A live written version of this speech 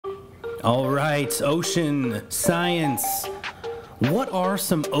All right, ocean science. What are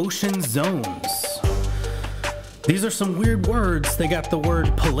some ocean zones? These are some weird words. They got the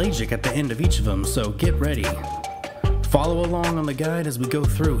word pelagic at the end of each of them, so get ready. Follow along on the guide as we go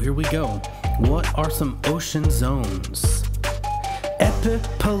through. Here we go. What are some ocean zones?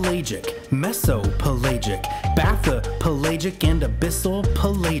 Epipelagic, mesopelagic, bathypelagic, and abyssal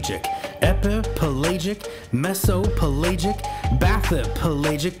pelagic. Epipelagic, mesopelagic,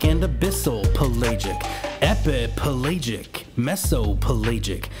 bathypelagic, and abyssal pelagic. Epipelagic,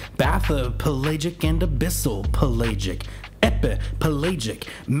 mesopelagic, bathypelagic, and abyssal pelagic. Epipelagic,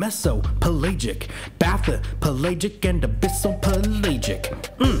 mesopelagic, bathypelagic, and abyssal pelagic.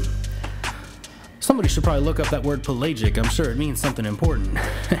 Somebody should probably look up that word pelagic. I'm sure it means something important.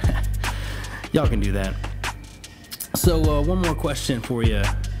 Y'all can do that. So one more question for you.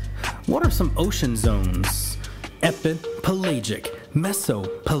 What are some ocean zones? Epipelagic,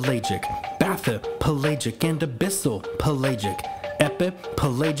 mesopelagic, bathypelagic, and abyssal pelagic.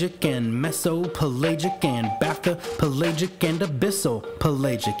 Epipelagic and mesopelagic and bathypelagic and abyssal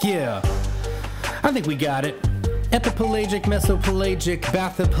pelagic. Yeah, I think we got it. Epipelagic, mesopelagic,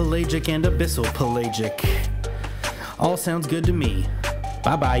 bathypelagic, and abyssal pelagic. All sounds good to me.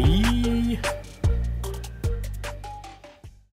 Bye-bye.